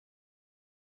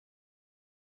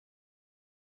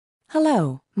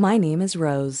Hello, my name is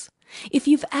Rose. If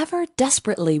you've ever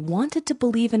desperately wanted to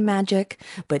believe in magic,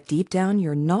 but deep down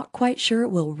you're not quite sure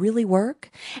it will really work,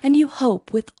 and you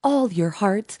hope with all your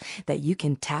heart that you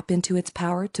can tap into its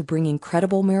power to bring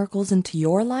incredible miracles into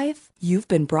your life, you've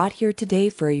been brought here today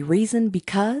for a reason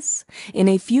because, in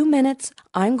a few minutes,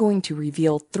 I'm going to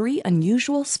reveal 3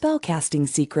 unusual spellcasting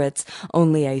secrets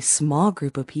only a small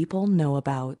group of people know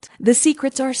about. The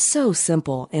secrets are so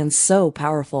simple and so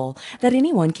powerful that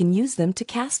anyone can use them to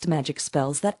cast magic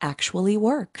spells that actually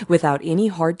work, without any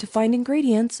hard-to-find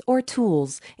ingredients or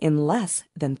tools, in less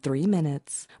than 3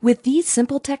 minutes. With these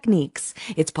simple techniques,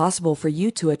 it's possible for you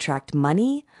to attract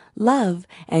money, love,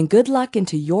 and good luck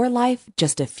into your life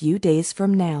just a few days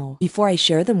from now. Before I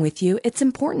share them with you, it's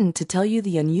important to tell you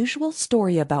the unusual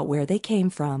story about where they came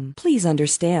from. Please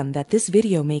understand that this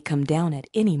video may come down at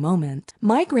any moment.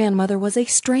 My grandmother was a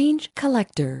strange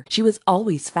collector. She was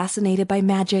always fascinated by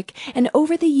magic, and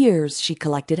over the years she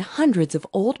collected hundreds of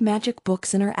old magic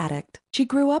books in her attic. She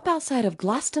grew up outside of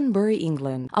Glastonbury,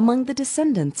 England, among the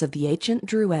descendants of the ancient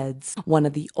Druids, one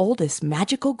of the oldest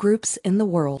magical groups in the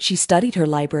world. She studied her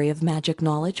library of magic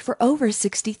knowledge for over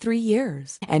 63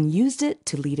 years, and used it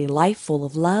to lead a life full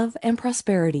of love and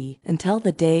prosperity until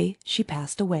the day she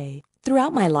passed away.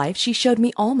 Throughout my life, she showed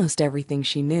me almost everything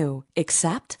she knew,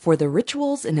 except for the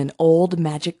rituals in an old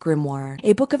magic grimoire,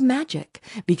 a book of magic,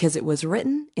 because it was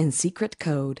written in secret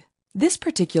code. This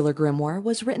particular grimoire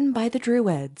was written by the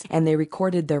Druids, and they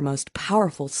recorded their most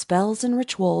powerful spells and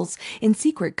rituals in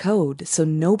secret code so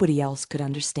nobody else could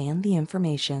understand the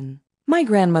information. My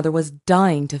grandmother was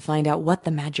dying to find out what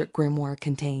the magic grimoire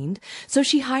contained, so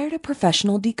she hired a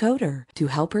professional decoder to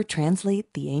help her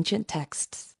translate the ancient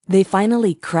texts. They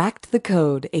finally cracked the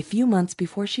code a few months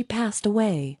before she passed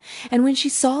away, and when she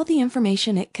saw the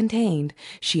information it contained,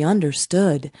 she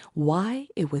understood why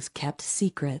it was kept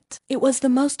secret. It was the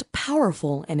most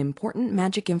powerful and important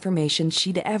magic information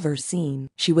she'd ever seen.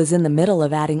 She was in the middle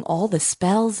of adding all the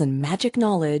spells and magic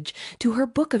knowledge to her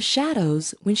book of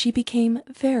shadows when she became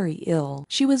very ill.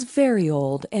 She was very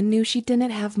old and knew she didn't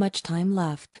have much time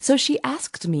left, so she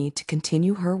asked me to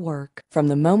continue her work. From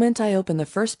the moment I opened the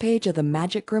first page of the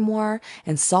magic grimoire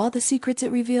and saw the secrets it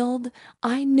revealed,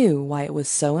 I knew why it was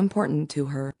so important to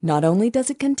her. Not only does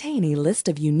it contain a list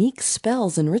of unique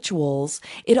spells and rituals,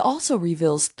 it also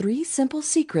reveals 3 simple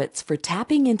secrets for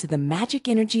tapping into the magic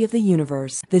energy of the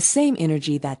universe, the same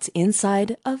energy that's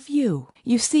inside of you.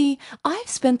 You see, I've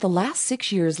spent the last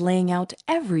 6 years laying out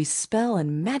every spell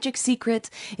and magic secret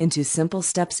into simple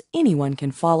steps anyone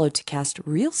can follow to cast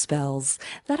real spells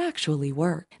that actually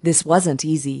work. This wasn't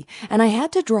easy, and I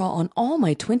had to draw on all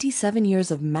my 27 years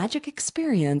of magic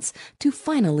experience to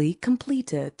finally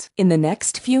complete it. In the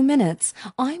next few minutes,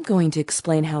 I'm going to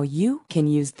explain how you can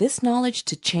use this knowledge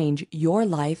to change your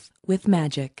life with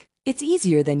magic. It's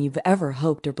easier than you've ever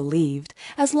hoped or believed,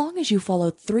 as long as you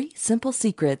follow 3 simple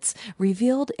secrets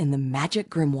revealed in the magic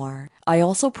grimoire. I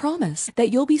also promise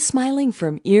that you'll be smiling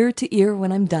from ear to ear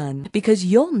when I'm done, because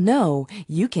you'll know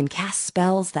you can cast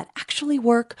spells that actually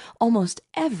work almost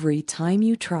every time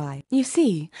you try. You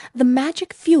see, the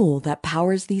magic fuel that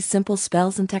powers these simple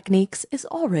spells and techniques is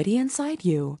already inside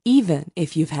you, even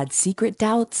if you've had secret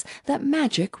doubts that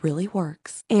magic really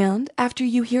works. And after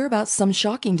you hear about some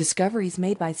shocking discoveries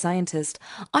made by scientists,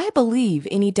 I believe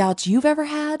any doubts you've ever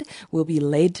had will be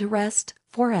laid to rest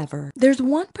forever. There's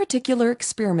one particular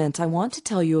experiment I want to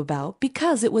tell you about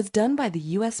because it was done by the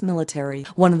U.S. military,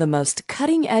 one of the most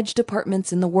cutting-edge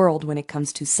departments in the world when it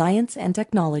comes to science and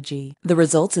technology. The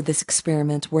results of this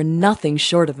experiment were nothing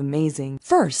short of amazing.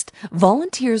 First,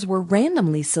 volunteers were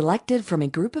randomly selected from a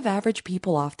group of average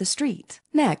people off the street.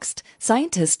 Next,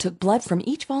 scientists took blood from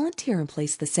each volunteer and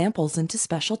placed the samples into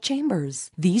special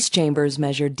chambers. These chambers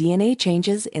measured DNA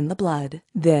changes in the blood.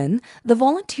 Then, the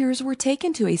volunteers were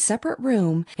taken to a separate room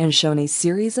and shown a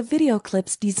series of video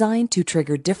clips designed to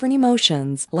trigger different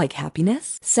emotions like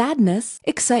happiness, sadness,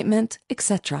 excitement,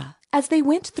 etc. As they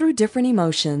went through different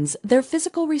emotions, their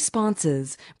physical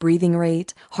responses, breathing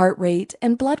rate, heart rate,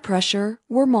 and blood pressure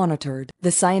were monitored. The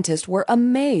scientists were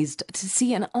amazed to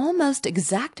see an almost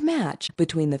exact match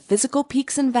between the physical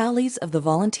peaks and valleys of the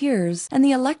volunteers and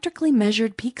the electrically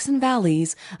measured peaks and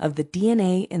valleys of the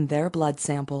DNA in their blood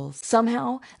samples.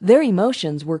 Somehow, their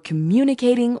emotions were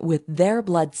communicating with their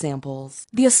blood samples.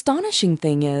 The astonishing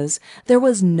thing is, there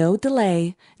was no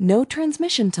delay, no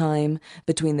transmission time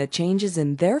between the changes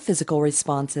in their physical physical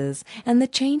responses and the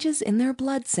changes in their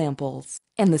blood samples.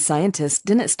 And the scientists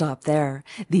didn't stop there.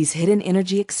 These hidden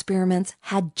energy experiments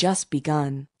had just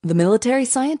begun. The military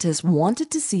scientists wanted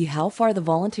to see how far the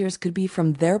volunteers could be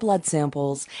from their blood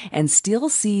samples and still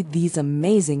see these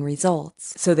amazing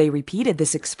results. So they repeated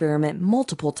this experiment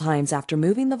multiple times after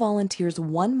moving the volunteers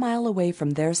 1 mile away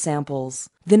from their samples,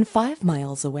 then 5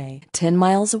 miles away, 10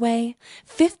 miles away,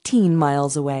 15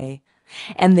 miles away.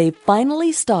 And they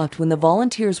finally stopped when the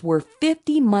volunteers were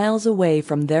 50 miles away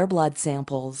from their blood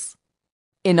samples.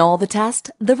 In all the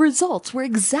tests, the results were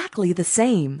exactly the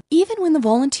same. Even when the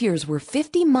volunteers were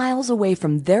 50 miles away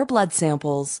from their blood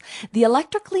samples, the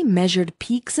electrically measured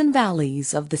peaks and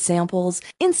valleys of the samples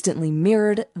instantly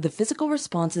mirrored the physical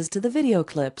responses to the video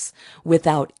clips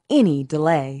without any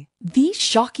delay. These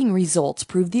shocking results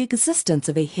prove the existence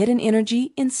of a hidden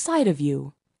energy inside of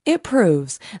you. It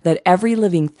proves that every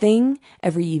living thing,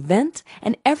 every event,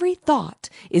 and every thought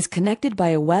is connected by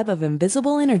a web of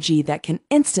invisible energy that can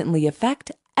instantly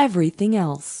affect everything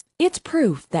else. It's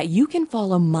proof that you can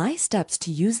follow my steps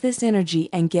to use this energy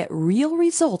and get real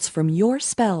results from your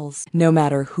spells, no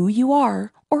matter who you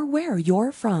are or where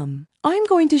you're from. I'm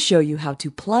going to show you how to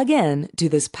plug in to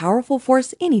this powerful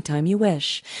force anytime you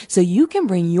wish, so you can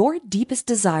bring your deepest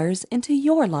desires into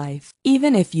your life,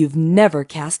 even if you've never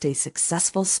cast a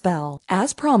successful spell.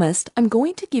 As promised, I'm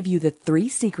going to give you the 3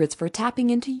 secrets for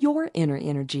tapping into your inner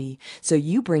energy, so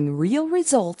you bring real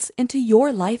results into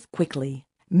your life quickly.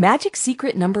 Magic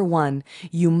secret number 1.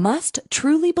 You must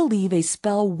truly believe a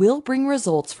spell will bring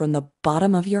results from the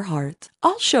bottom of your heart.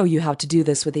 I'll show you how to do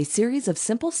this with a series of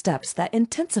simple steps that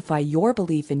intensify your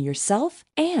belief in yourself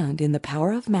and in the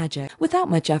power of magic without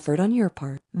much effort on your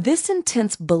part. This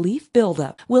intense belief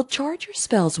buildup will charge your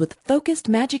spells with focused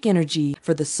magic energy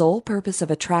for the sole purpose of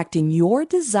attracting your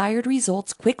desired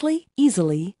results quickly,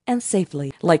 easily, and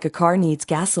safely. Like a car needs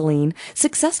gasoline,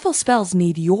 successful spells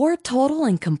need your total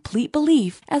and complete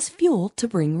belief as fuel to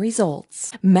bring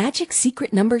results. Magic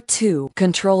secret number 2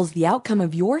 controls the outcome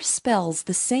of your spells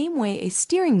the same way a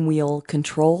steering wheel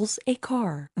controls a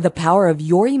car. The power of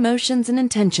your emotions and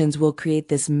intentions will create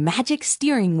this magic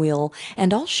steering wheel,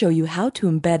 and I'll show you how to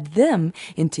embed them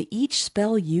into each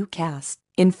spell you cast.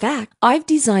 In fact, I've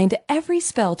designed every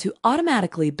spell to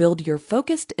automatically build your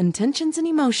focused intentions and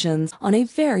emotions on a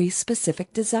very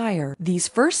specific desire. These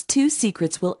first 2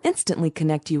 secrets will instantly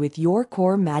connect you with your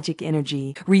core magic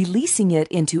energy, releasing it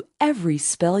into every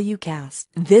spell you cast.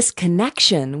 This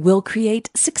connection will create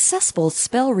successful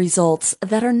spell results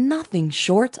that are nothing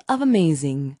short of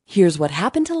amazing. Here's what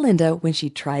happened to Linda when she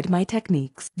tried my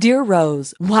techniques. Dear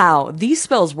Rose, wow, these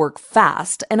spells work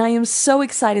fast, and I am so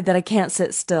excited that I can't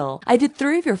sit still. I did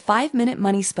 3 of your 5-minute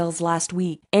money spells last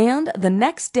week, and the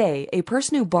next day, a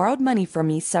person who borrowed money from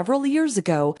me several years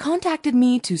ago contacted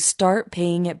me to start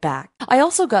paying it back. I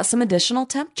also got some additional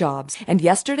temp jobs, and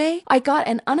yesterday, I got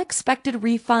an unexpected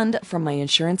refund from my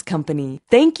insurance company.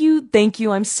 Thank you,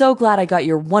 I'm so glad I got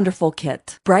your wonderful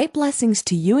kit. Bright blessings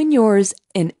to you and yours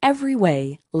in every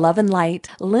way. Love and light,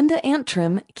 Linda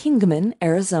Antrim, Kingman,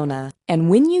 Arizona. And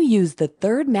when you use the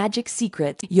 3rd magic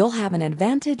secret, you'll have an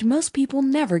advantage most people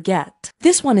never get.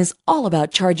 This one is all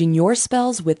about charging your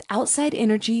spells with outside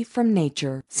energy from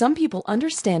nature. Some people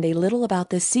understand a little about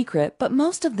this secret, but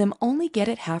most of them only get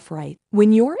it half right.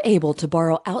 When you're able to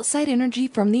borrow outside energy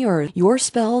from the earth, your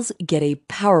spells get a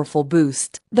powerful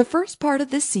boost. The first part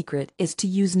of this secret is to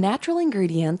use natural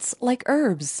ingredients like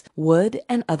herbs, wood,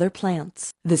 and other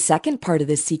plants. The second part of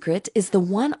this secret is the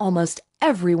one almost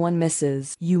everyone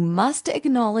misses. You must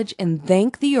acknowledge and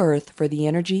thank the earth for the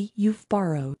energy you've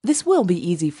borrowed. This will be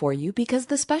easy for you because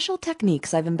the special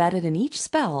techniques I've embedded in each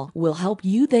spell will help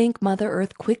you thank Mother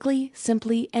Earth quickly,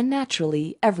 simply, and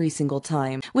naturally every single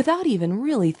time without even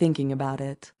really thinking about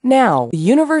it. Now, the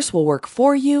universe will work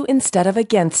for you instead of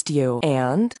against you,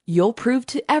 and you'll prove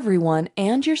to everyone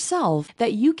and yourself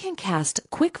that you can cast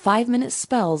quick 5-minute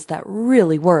spells that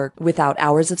really work without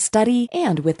hours of study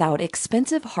and without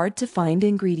expensive, hard-to-find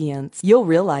ingredients. You'll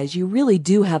realize you really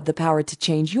do have the power to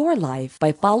change your life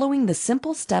by following the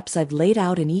simple steps I've laid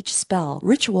out in each spell,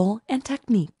 ritual, and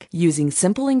technique. Using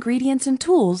simple ingredients and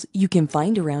tools you can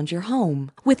find around your home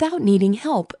without needing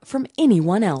help from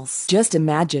anyone else. Just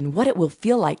imagine what it will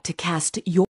feel like to cast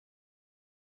your